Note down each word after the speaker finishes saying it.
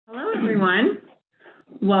Hello, everyone.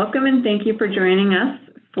 Welcome and thank you for joining us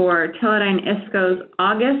for Teledyne ISCO's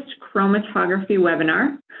August chromatography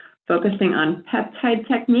webinar, focusing on peptide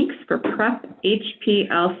techniques for prep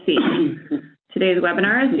HPLC. Today's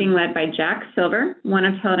webinar is being led by Jack Silver, one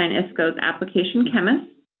of Teledyne ISCO's application chemists.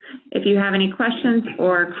 If you have any questions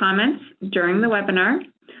or comments during the webinar,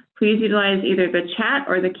 please utilize either the chat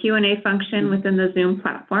or the Q&A function within the Zoom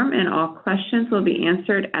platform, and all questions will be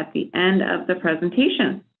answered at the end of the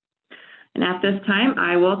presentation. And at this time,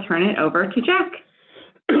 I will turn it over to Jack.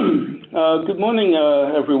 Good morning,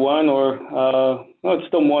 everyone, or well, it's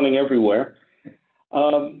still morning everywhere.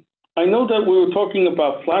 I know that we were talking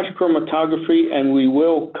about flash chromatography, and we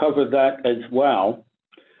will cover that as well,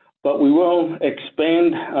 but we will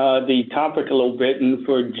expand the topic a little bit and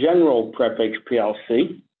for general prep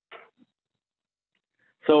HPLC.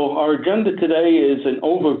 So our agenda today is an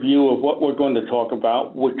overview of what we're going to talk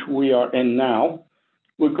about, which we are in now.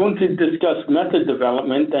 We're going to discuss method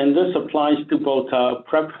development, and this applies to both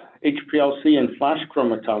prep HPLC and flash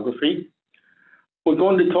chromatography. We're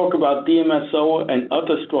going to talk about DMSO and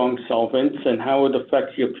other strong solvents and how it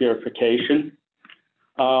affects your purification.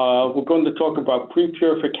 We're going to talk about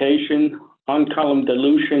pre-purification, on-column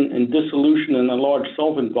dilution, and dissolution in the large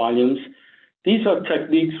solvent volumes. These are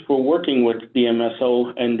techniques for working with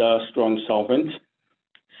DMSO and strong solvents.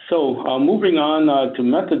 So moving on to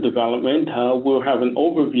method development, we'll have an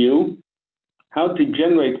overview, how to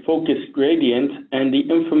generate focused gradients, and the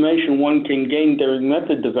information one can gain during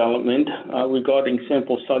method development regarding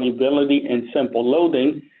sample solubility and sample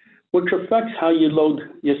loading, which affects how you load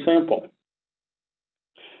your sample.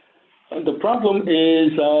 The problem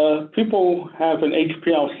is people have an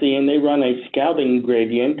HPLC and they run a scouting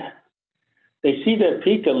gradient. They see their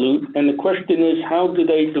peak elute, and the question is, how do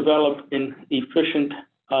they develop an efficient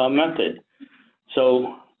method?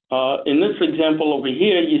 So in this example over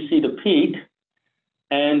here, you see the peak,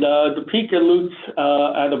 and the peak elutes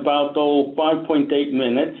at about 5.8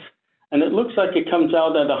 minutes, and it looks like it comes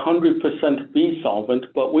out at 100% B solvent,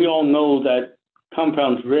 but we all know that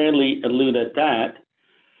compounds rarely elute at that.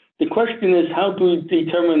 The question is, how do we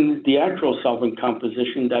determine the actual solvent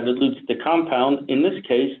composition that elutes the compound? In this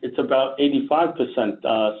case, it's about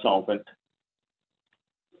 85% solvent.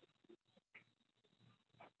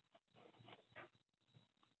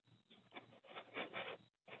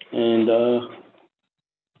 And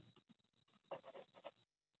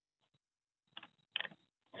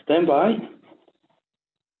stand by.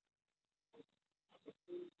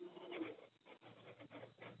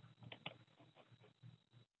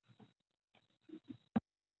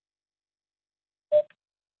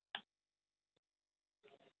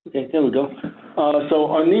 Okay, there we go. So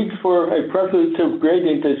our need for a preparative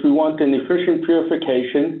gradient is we want an efficient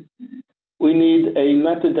purification. We need a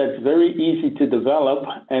method that's very easy to develop,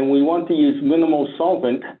 and we want to use minimal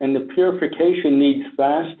solvent, and the purification needs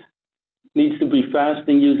to be fast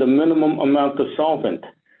and use a minimum amount of solvent.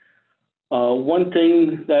 One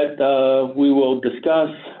thing that we will discuss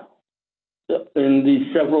in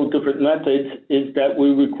these several different methods is that we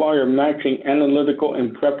require matching analytical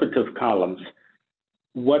and preparative columns.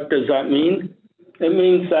 What does that mean? It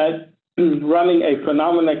means that running a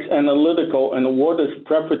Phenomenex analytical and a Waters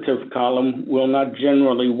preparative column will not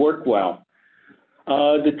generally work well.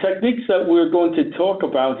 The techniques that we're going to talk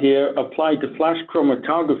about here apply to flash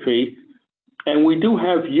chromatography, and we do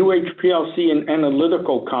have UHPLC and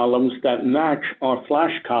analytical columns that match our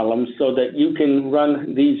flash columns so that you can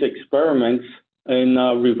run these experiments in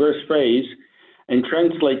reverse phase and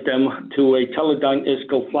translate them to a Teledyne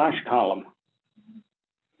ISCO flash column.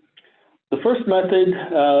 The first method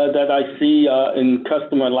that I see in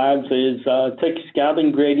customer labs is take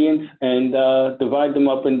scouting gradients and divide them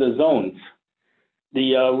up into zones.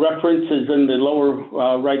 The reference is in the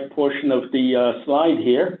lower right portion of the slide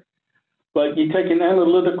here, but you take an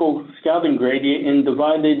analytical scouting gradient and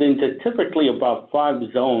divide it into typically about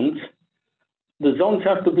 5 zones. The zones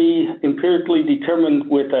have to be empirically determined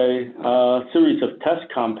with a series of test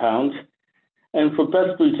compounds. And for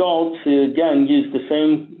best results, again, use the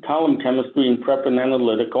same column chemistry in prep and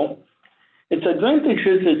analytical. Its advantage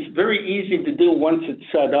is it's very easy to do once it's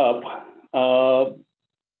set up,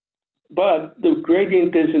 but the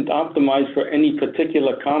gradient isn't optimized for any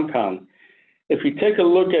particular compound. If you take a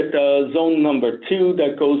look at zone number 2,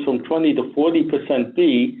 that goes from 20 to 40%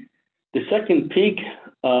 B, the second peak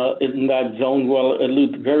in that zone will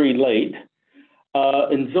elute very late.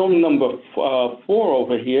 In zone number 4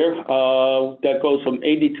 over here, that goes from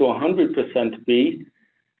 80 to 100% B,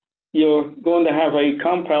 you're going to have a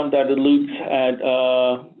compound that elutes at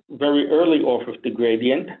very early off of the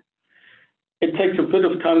gradient. it takes a bit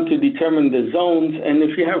of time to determine the zones, and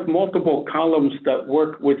if you have multiple columns that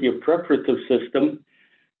work with your preparative system,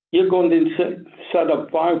 you're going to set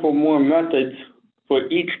up 5 or more methods for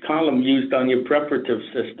each column used on your preparative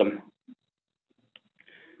system.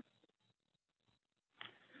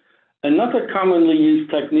 Another commonly used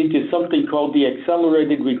technique is something called the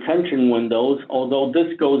accelerated retention windows, although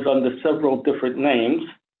this goes under several different names.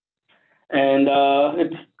 And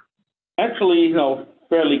it's actually,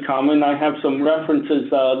 fairly common. I have some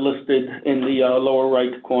references listed in the lower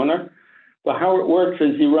right corner. But how it works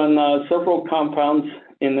is you run several compounds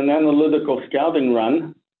in an analytical scouting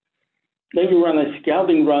run. Then you run a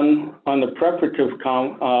scouting run on the preparative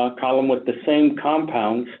column with the same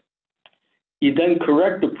compounds. You then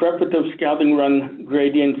correct the preparative scouting run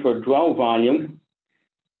gradient for dwell volume.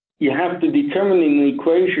 You have to determine an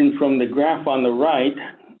equation from the graph on the right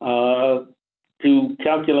to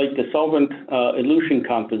calculate the solvent elution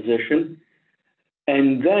composition.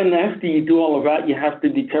 And then after you do all of that, you have to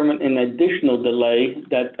determine an additional delay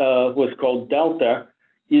that was called delta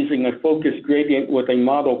using a focus gradient with a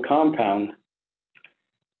model compound.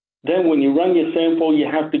 Then when you run your sample, you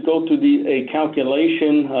have to go through a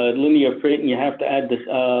calculation, linear rate, and you have to add this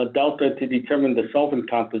delta to determine the solvent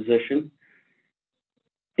composition.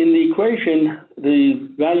 In the equation, the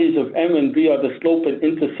values of M and V are the slope and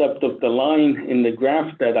intercept of the line in the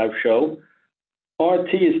graph that I've shown.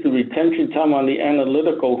 RT is the retention time on the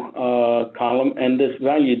analytical column, and this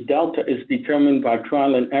value delta is determined by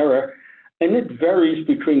trial and error, and it varies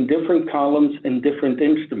between different columns and different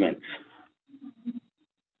instruments.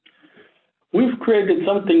 We've created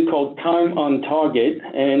something called time on target,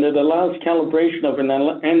 and it allows calibration of an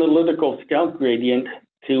analytical scout gradient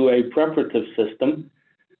to a preparative system.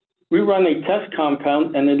 We run a test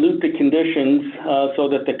compound and elute the conditions so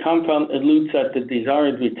that the compound elutes at the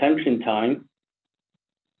desired retention time.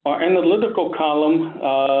 Our analytical column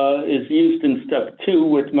is used in step 2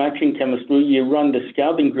 with matching chemistry. You run the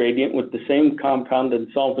scouting gradient with the same compound and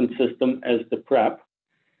solvent system as the prep.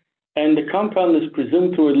 And the compound is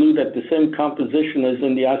presumed to elute at the same composition as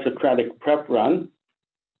in the isocratic prep run.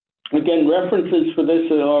 Again, references for this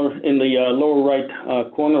are in the lower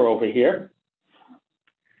right corner over here.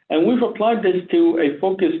 And we've applied this to a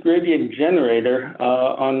focus gradient generator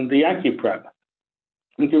on the AccuPrep.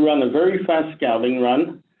 You can run a very fast scouting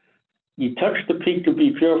run. You touch the peak to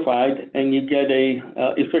be purified, and you get a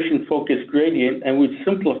efficient focus gradient, and we've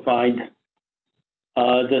simplified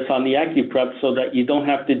this on the AccuPrep so that you don't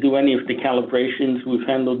have to do any of the calibrations. We've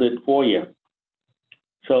handled it for you.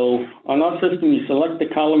 So on our system, you select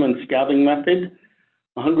the column and scouting method.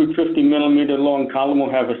 150 millimeter long column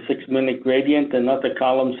will have a 6-minute gradient, and other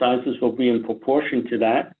column sizes will be in proportion to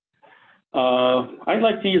that. I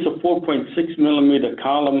like to use a 4.6 millimeter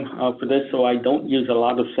column for this, so I don't use a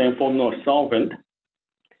lot of sample nor solvent.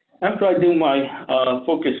 After I do my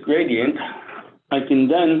focus gradient, I can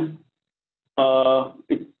then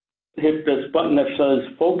hit this button that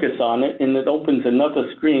says focus on it, and it opens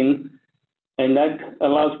another screen, and that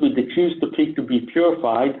allows me to choose the peak to be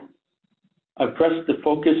purified. I press the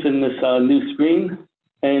focus in this new screen,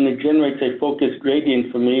 and it generates a focus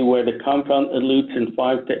gradient for me where the compound elutes in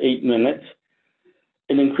 5 to 8 minutes.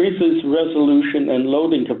 It increases resolution and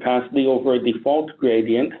loading capacity over a default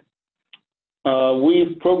gradient.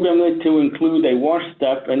 We've programmed it to include a wash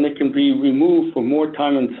step, and it can be removed for more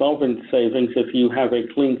time and solvent savings if you have a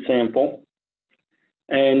clean sample.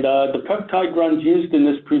 And the peptide runs used in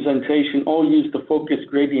this presentation all use the focus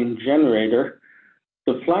gradient generator.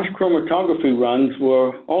 The flash chromatography runs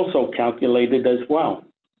were also calculated as well.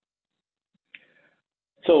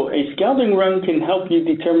 So a scouting run can help you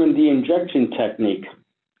determine the injection technique.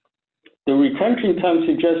 The retention time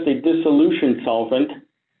suggests a dissolution solvent,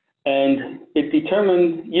 and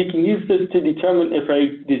you can use this to determine if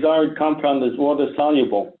a desired compound is water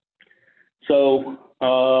soluble. So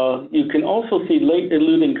you can also see late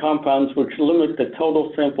eluting compounds which limit the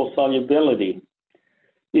total sample solubility.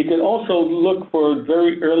 You can also look for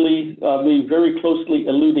very closely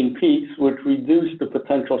eluting peaks, which reduce the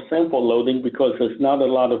potential sample loading because there's not a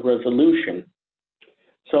lot of resolution.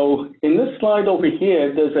 So in this slide over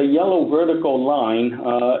here, there's a yellow vertical line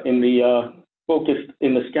in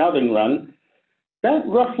the scouting run. That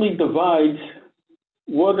roughly divides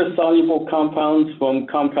water-soluble compounds from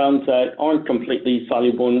compounds that aren't completely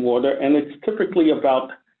soluble in water, and it's typically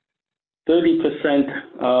about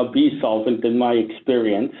 30% B solvent in my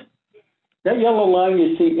experience. That yellow line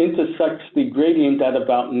you see intersects the gradient at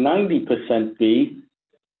about 90% B.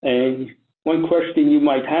 And one question you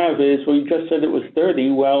might have is, well, you just said it was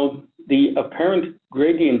 30. Well, the apparent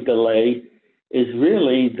gradient delay is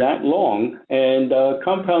really that long, and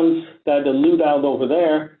compounds that elute out over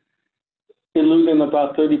there elute in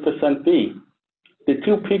about 30% B. The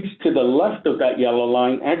two peaks to the left of that yellow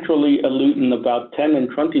line actually elute in about 10 and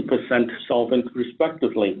 20% solvent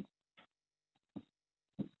respectively.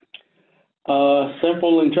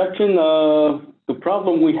 Sample injection, the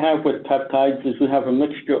problem we have with peptides is we have a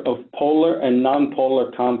mixture of polar and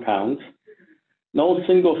non-polar compounds. No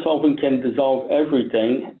single solvent can dissolve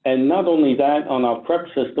everything, and not only that, on our prep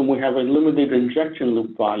system, we have a limited injection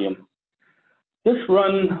loop volume. This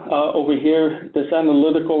run over here, this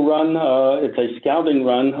analytical run, it's a scouting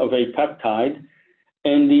run of a peptide,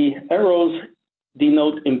 and the arrows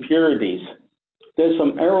denote impurities. There's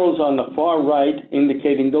some arrows on the far right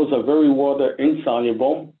indicating those are very water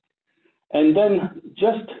insoluble. And then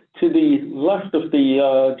just to the left of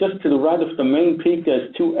the, just to the right of the main peak,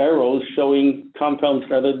 there's two arrows showing compounds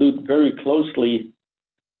that elute very closely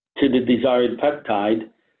to the desired peptide.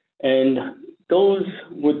 And those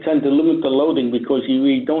would tend to limit the loading because you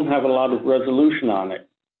really don't have a lot of resolution on it.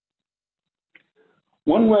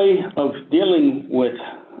 One way of dealing with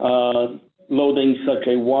loading such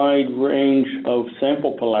a wide range of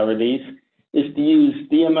sample polarities is to use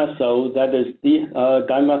DMSO, that is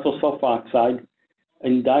dimethyl sulfoxide,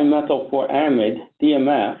 and dimethylforamide,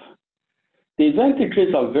 DMF. The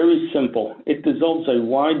advantages are very simple. It dissolves a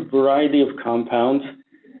wide variety of compounds,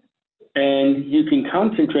 and you can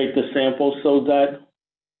concentrate the sample so that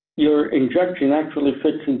your injection actually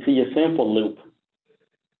fits into your sample loop.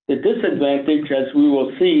 The disadvantage, as we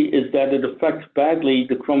will see, is that it affects badly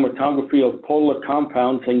the chromatography of polar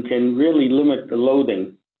compounds and can really limit the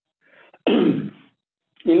loading. In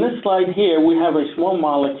this slide here, we have a small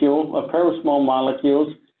molecule, a pair of small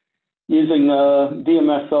molecules, using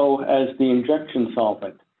DMSO as the injection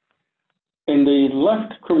solvent. In the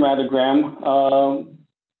left chromatogram,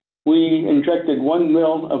 we injected 1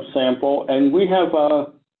 ml of sample, and we have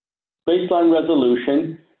a baseline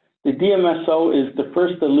resolution. The DMSO is the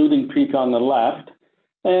first eluting peak on the left,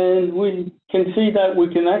 and we can see that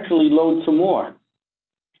we can actually load some more.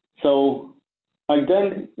 So I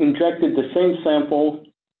then injected the same sample,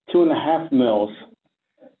 2.5 mils.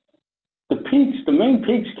 The peaks, the main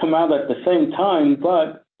peaks come out at the same time,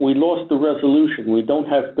 but we lost the resolution. We don't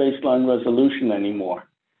have baseline resolution anymore.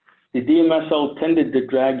 The DMSO tended to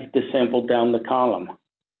drag the sample down the column.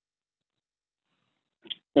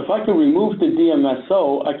 If I can remove the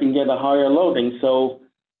DMSO, I can get a higher loading. So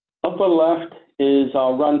upper left is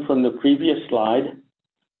our run from the previous slide.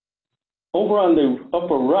 Over on the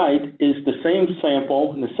upper right is the same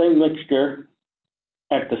sample, the same mixture,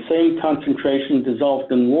 at the same concentration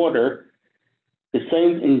dissolved in water. The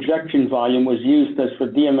same injection volume was used as for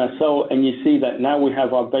DMSO, and you see that now we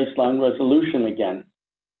have our baseline resolution again.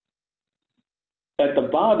 At the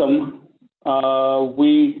bottom,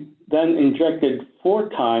 we then injected 4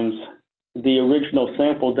 times the original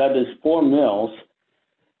sample, that is 4 mils.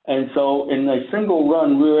 And so in a single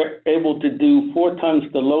run, we were able to do 4 times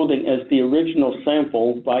the loading as the original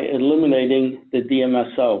sample by eliminating the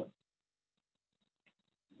DMSO.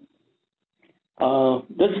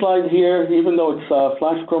 This slide here, even though it's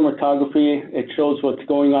flash chromatography, it shows what's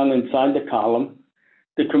going on inside the column.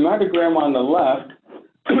 The chromatogram on the left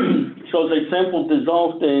shows a sample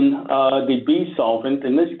dissolved in the B solvent.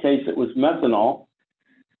 In this case, it was methanol.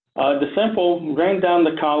 The sample ran down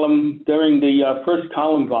the column during the first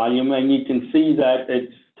column volume, and you can see that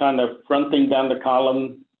it's kind of fronting down the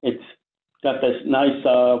column. It's got this nice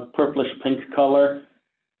purplish pink color.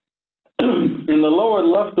 In the lower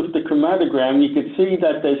left of the chromatogram, you can see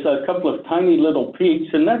that there's a couple of tiny little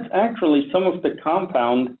peaks, and that's actually some of the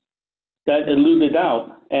compound that eluted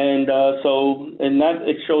out. And that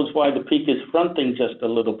it shows why the peak is fronting just a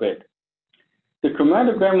little bit. The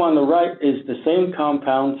chromatogram on the right is the same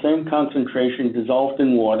compound, same concentration dissolved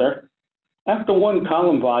in water. After 1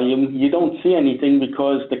 column volume, you don't see anything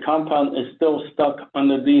because the compound is still stuck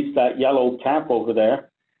underneath that yellow cap over there.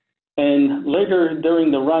 And later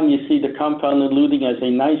during the run, you see the compound eluting as a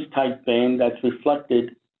nice tight band that's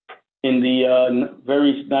reflected in the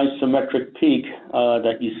very nice symmetric peak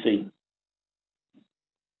that you see.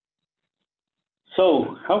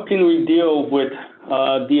 So how can we deal with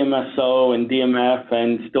DMSO and DMF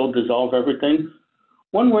and still dissolve everything?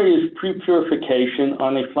 One way is pre-purification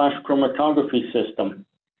on a flash chromatography system.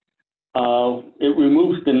 It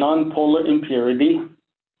removes the non-polar impurity.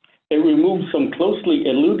 It removes some closely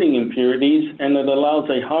eluting impurities, and it allows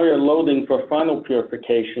a higher loading for final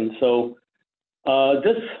purification. So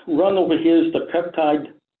this run over here is the peptide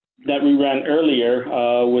that we ran earlier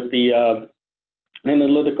with the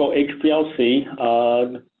analytical HPLC.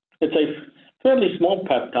 It's a fairly small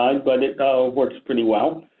peptide, but it works pretty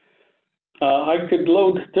well. I could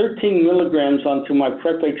load 13 milligrams onto my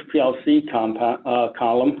Prep HPLC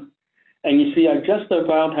column, and you see I just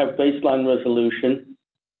about have baseline resolution.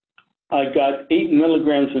 I got 8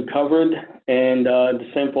 milligrams recovered, and the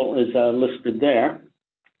sample is listed there.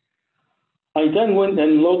 I then went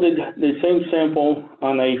and loaded the same sample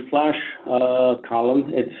on a flash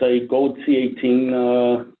column. It's a gold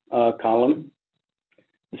C18 column.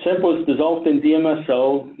 The sample was dissolved in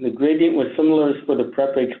DMSO. The gradient was similar as for the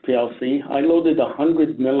Prep HPLC. I loaded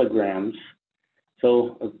 100 milligrams,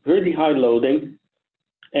 so a pretty high loading.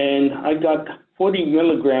 And I got 40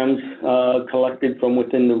 milligrams collected from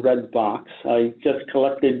within the red box. I just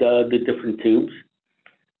collected the different tubes.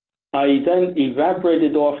 I then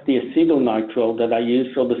evaporated off the acetonitrile that I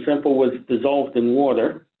used, so the sample was dissolved in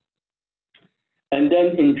water, and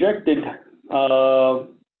then injected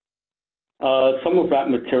some of that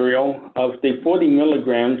material. Of the 40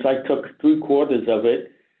 milligrams, I took 3/4 of it,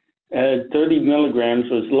 and 30 milligrams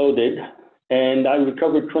was loaded, and I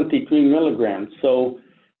recovered 23 milligrams. So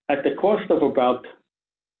at the cost of about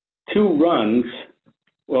 2 runs,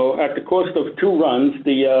 the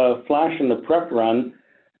flash and the prep run,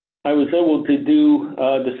 I was able to do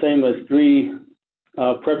the same as 3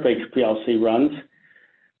 Prep HPLC runs.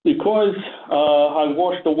 Because I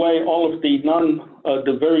washed away all of the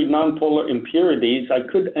very nonpolar impurities, I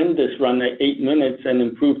could end this run at 8 minutes and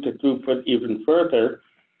improve the throughput even further.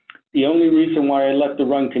 The only reason why I let the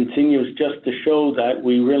run continue is just to show that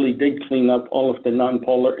we really did clean up all of the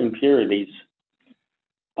nonpolar impurities.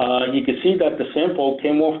 You can see that the sample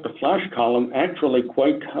came off the flash column actually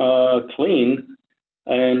quite clean,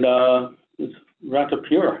 and it's rather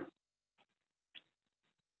pure.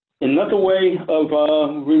 Another way of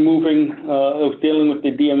dealing with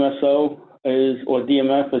the DMSO or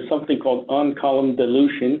DMF is something called on-column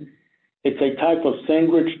dilution. It's a type of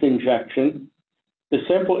sandwiched injection. The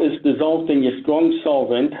sample is dissolved in your strong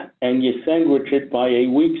solvent, and you sandwich it by a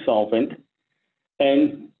weak solvent.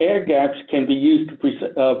 And air gaps can be used to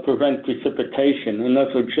prevent precipitation, and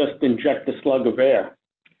that's just inject a slug of air.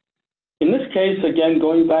 In this case, again,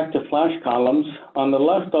 going back to flash columns, on the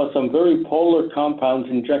left are some very polar compounds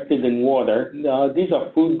injected in water. These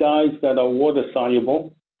are food dyes that are water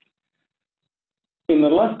soluble. In the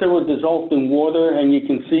left, they were dissolved in water, and you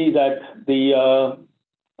can see that the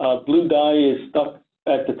blue dye is stuck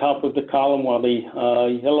at the top of the column while the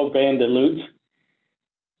yellow band elutes.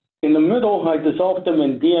 In the middle, I dissolved them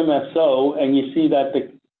in DMSO, and you see that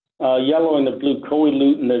the yellow and the blue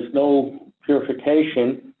co-elute, and there's no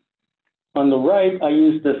purification. On the right, I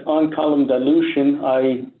used this on-column dilution.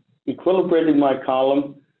 I equilibrated my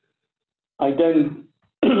column. I then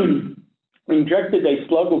injected a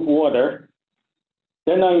slug of water.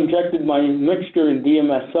 Then I injected my mixture in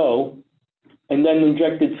DMSO, and then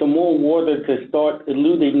injected some more water to start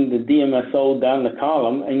eluting the DMSO down the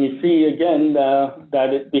column. And you see again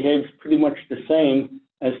that it behaves pretty much the same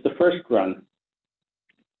as the first run.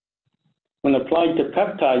 When applied to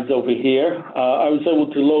peptides over here, I was able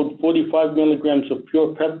to load 45 milligrams of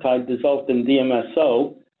pure peptide dissolved in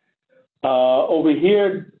DMSO. Over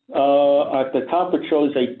here at the top, it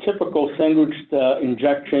shows a typical sandwiched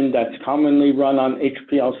injection that's commonly run on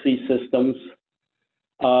HPLC systems.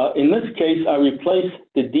 In this case, I replaced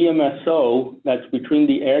the DMSO that's between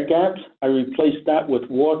the air gaps. I replaced that with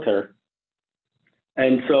water.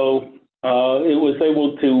 And so it was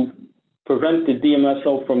able to prevent the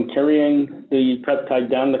DMSO from carrying the peptide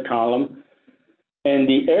down the column, and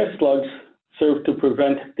the air slugs serve to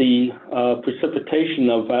prevent the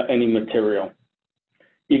precipitation of any material.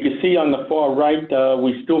 You can see on the far right,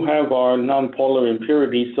 we still have our nonpolar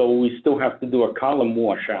impurities, so we still have to do a column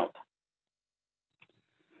washout.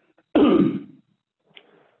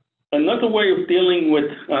 Another way of dealing with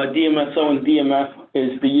DMSO and DMF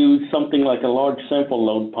is to use something like a large sample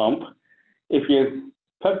load pump. If your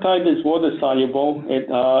peptide is water soluble, it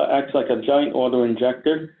acts like a giant auto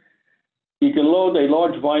injector. You can load a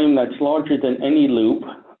large volume that's larger than any loop.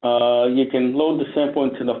 You can load the sample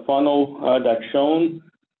into the funnel that's shown,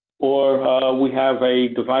 or we have a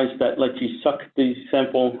device that lets you suck the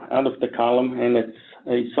sample out of the column, and it's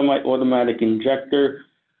a semi-automatic injector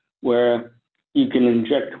where you can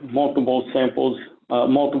inject multiple samples,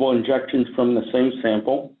 multiple injections from the same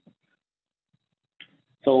sample.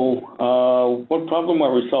 So what problem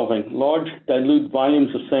are we solving? Large dilute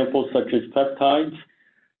volumes of samples such as peptides.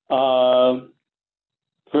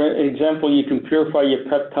 For example, you can purify your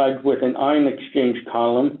peptide with an ion exchange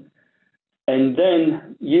column, and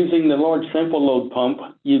then using the large sample load pump,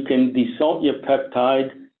 you can desalt your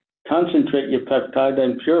peptide, concentrate your peptide,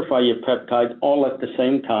 and purify your peptide all at the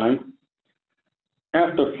same time.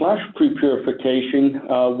 After flash pre-purification,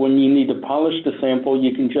 when you need to polish the sample,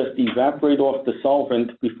 you can just evaporate off the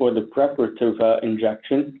solvent before the preparative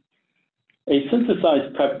injection. A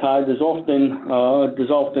synthesized peptide is often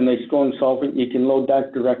dissolved in a strong solvent. You can load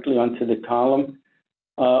that directly onto the column.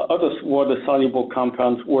 Other water-soluble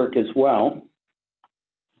compounds work as well.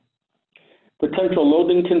 Potential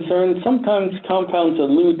loading concerns. Sometimes compounds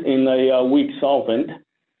elute in a weak solvent.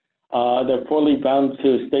 They're poorly bound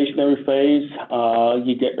to a stationary phase.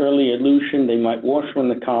 You get early elution. They might wash from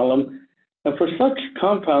the column. And for such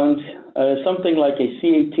compounds, something like a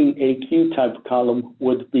C18AQ type column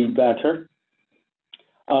would be better.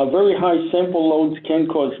 Very high sample loads can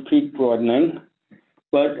cause peak broadening,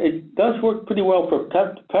 but it does work pretty well for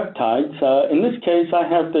peptides. In this case, I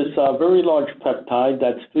have this very large peptide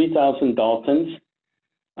that's 3,000 Daltons.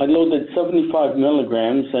 I loaded 75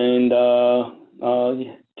 milligrams and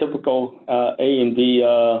typical A and B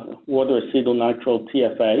water acetonitrile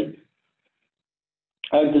TFA.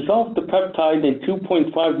 I dissolved the peptide in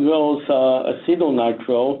 2.5 mils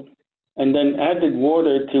acetonitrile and then added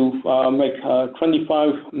water to make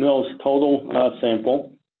 25 mils total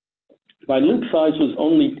sample. My loop size was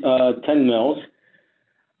only 10 mils.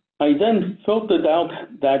 I then filtered out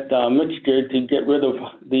that mixture to get rid of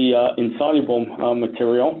the insoluble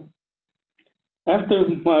material. After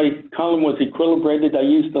my column was equilibrated, I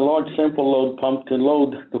used the large sample load pump to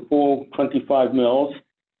load the full 25 mils,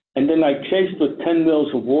 and then I chased with 10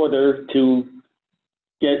 mils of water to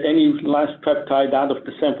get any last peptide out of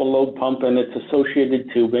the sample load pump and its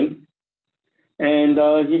associated tubing. And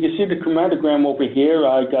you can see the chromatogram over here.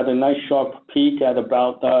 I got a nice sharp peak at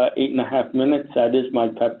about 8.5 minutes. That is my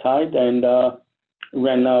peptide, and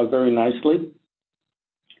ran very nicely.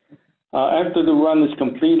 After the run is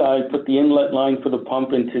complete, I put the inlet line for the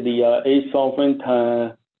pump into the A solvent.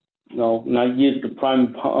 And I use the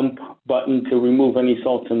prime pump button to remove any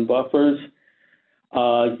salts and buffers.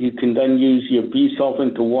 You can then use your B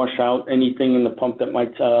solvent to wash out anything in the pump that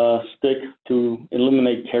might stick to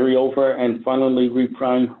eliminate carryover, and finally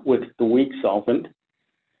reprime with the weak solvent.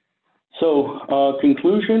 So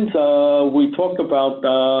conclusions, we talk about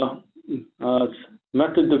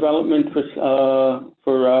method development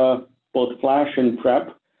for both flash and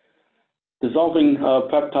prep. Dissolving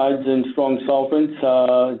peptides in strong solvents,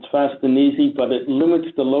 it's fast and easy, but it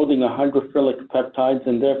limits the loading of hydrophilic peptides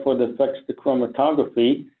and therefore it affects the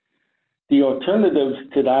chromatography. The alternatives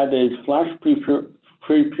to that is flash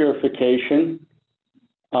pre-purification,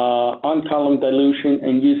 on-column dilution,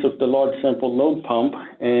 and use of the large sample load pump.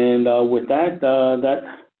 And with that, that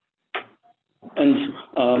ends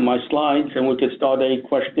my slides, and we could start a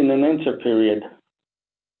question and answer period.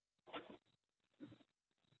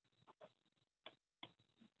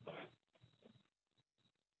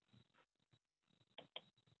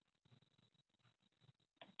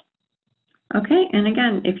 Okay, and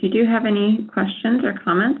again, if you do have any questions or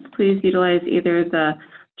comments, please utilize either the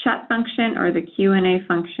chat function or the Q&A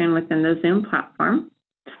function within the Zoom platform.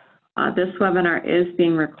 This webinar is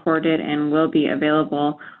being recorded and will be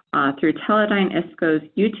available through Teledyne ISCO's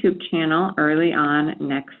YouTube channel early on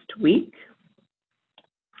next week.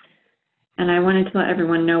 And I wanted to let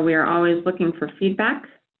everyone know we are always looking for feedback.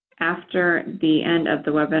 After the end of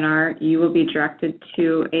the webinar, you will be directed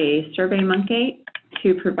to a SurveyMonkey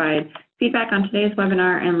to provide feedback on today's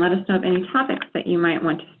webinar and let us know of any topics that you might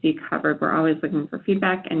want to see covered. We're always looking for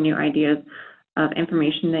feedback and new ideas of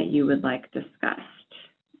information that you would like discussed.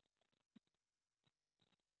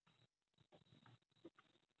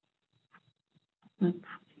 Let's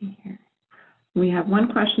see here. We have one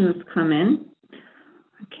question that's come in.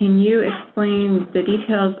 Can you explain the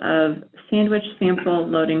details of sandwich sample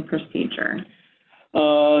loading procedure?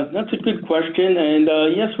 That's a good question, and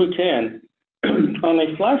yes, we can. On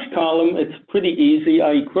a flash column, it's pretty easy.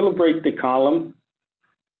 I equilibrate the column,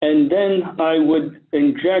 and then I would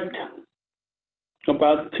inject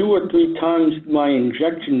about 2 or 3 times my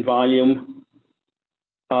injection volume.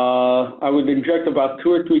 I would inject about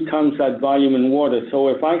 2 or 3 times that volume in water. So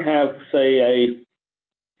if I have, say, a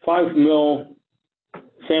 5 mil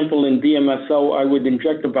sample in DMSO, I would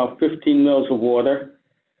inject about 15 mils of water.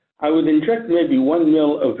 I would inject maybe 1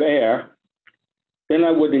 mil of air. Then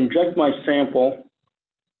I would inject my sample,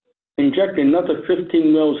 inject another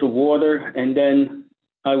 15 mils of water, and then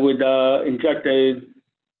I would inject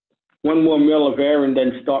 1 more mil of air and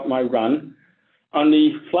then start my run. On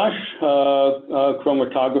the flash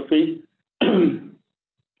chromatography, on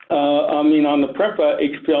the prep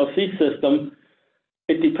HPLC system,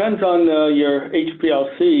 it depends on your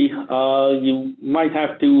HPLC. You might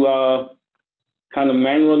have to kind of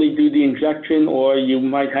manually do the injection, or you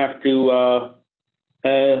might have to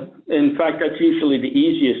In fact, that's usually the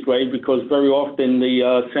easiest way because very often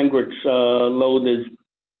the Sandwich load is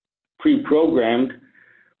pre-programmed.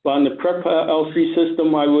 But on the PrepLC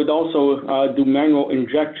system, I would also do manual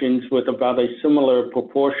injections with about a similar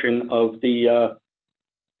proportion of the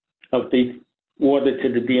water to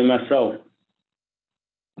the DMSO.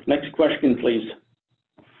 Next question, please.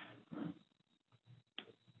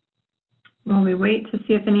 While we wait to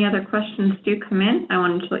see if any other questions do come in, I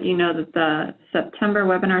wanted to let you know that the September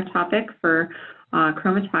webinar topic for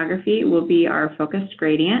chromatography will be our focused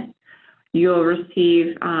gradient. You'll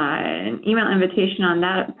receive an email invitation on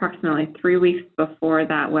that approximately 3 weeks before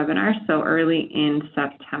that webinar, so early in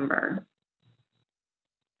September.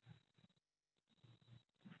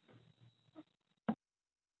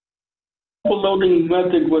 What loading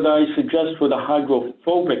method would I suggest for the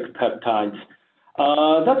hydrophobic peptides?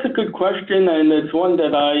 That's a good question, and it's one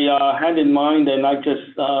that I had in mind and I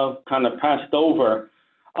just kind of passed over.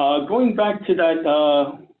 Going back to that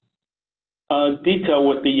detail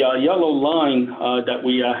with the yellow line that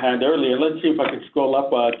we had earlier, let's see if I could scroll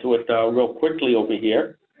up to it real quickly over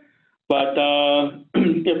here. But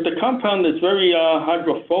if the compound is very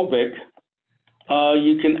hydrophobic,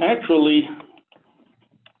 you can actually,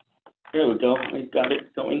 there we go, I got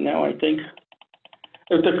it going now, I think.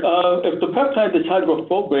 If the peptide is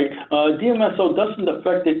hydrophobic, DMSO doesn't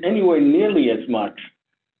affect it anywhere nearly as much.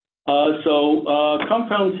 So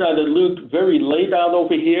compounds that elute very late out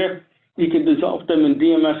over here, you can dissolve them in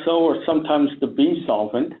DMSO or sometimes the B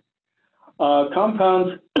solvent.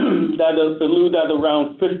 Compounds that elute at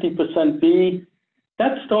around 50% B,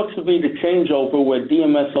 that starts to be the changeover where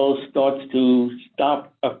DMSO starts to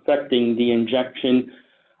stop affecting the injection.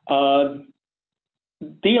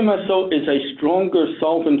 DMSO is a stronger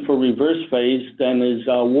solvent for reverse phase than is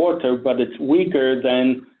water, but it's weaker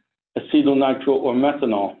than acetyl nitro or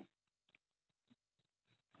methanol.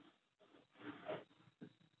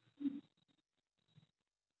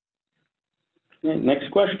 Okay, next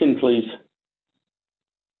question, please.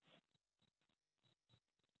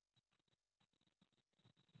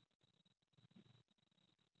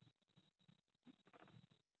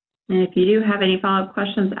 And if you do have any follow-up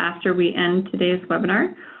questions after we end today's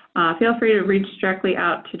webinar, feel free to reach directly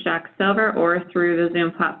out to Jack Silver or through the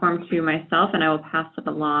Zoom platform to myself, and I will pass it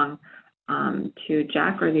along to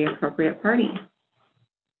Jack or the appropriate party.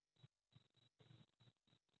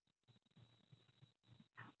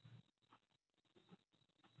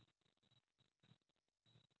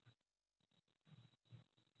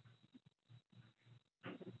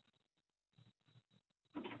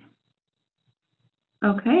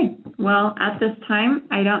 Okay, well, at this time,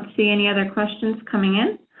 I don't see any other questions coming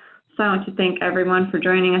in. So I want to thank everyone for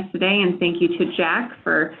joining us today, and thank you to Jack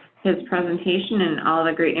for his presentation and all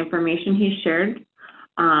the great information he shared.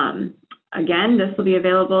 Again, this will be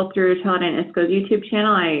available through Teledyne ISCO's YouTube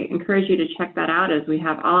channel. I encourage you to check that out as we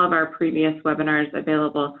have all of our previous webinars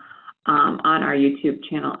available on our YouTube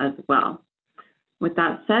channel as well. With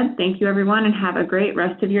that said, thank you everyone and have a great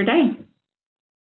rest of your day.